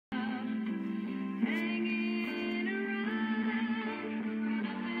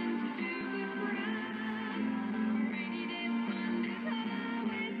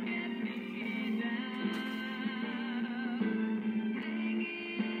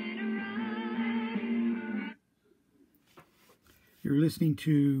You're listening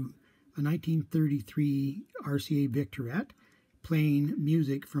to a 1933 RCA Victorette playing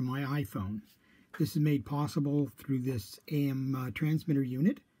music from my iPhone. This is made possible through this AM transmitter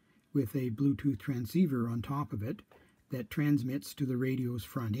unit with a Bluetooth transceiver on top of it that transmits to the radio's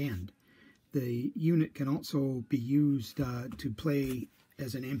front end. The unit can also be used to play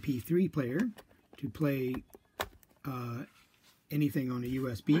as an MP3 player, to play anything on a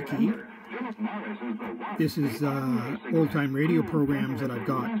USB key. This is old-time radio programs that I've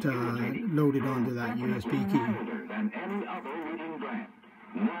got loaded onto that USB key.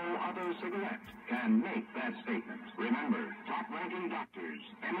 No other cigarette can make that statement. Remember, top-ranking doctors,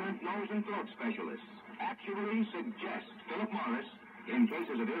 eminent nose and throat specialists actually suggest Philip Morris in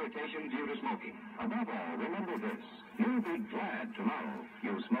cases of irritation due to smoking. Above all, remember this. You'll be glad tomorrow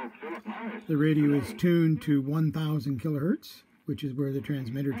you smoke Philip Morris. The radio is tuned to 1000 kilohertz, which is where the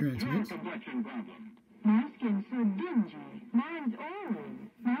transmitter transmits. My skin's so dingy. Mine's old.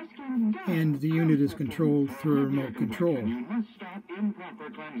 My skin's dark. And the unit is controlled through remote control. You must stop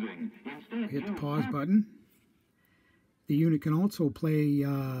improper cleansing. Instead, Hit the pause button. The unit can also play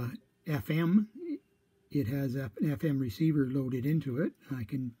FM. It has an FM receiver loaded into it. I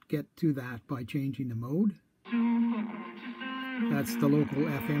can get to that by changing the mode. That's the local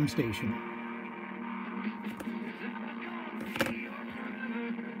FM station.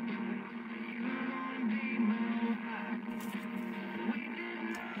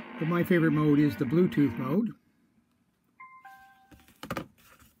 But my favorite mode is the Bluetooth mode.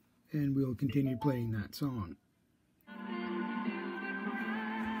 And we'll continue playing that song.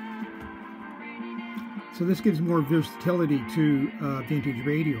 So this gives more versatility to vintage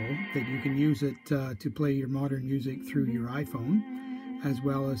radio, that you can use it to play your modern music through your iPhone, as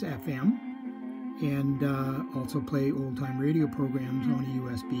well as FM, and also play old-time radio programs on a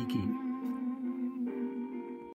USB key.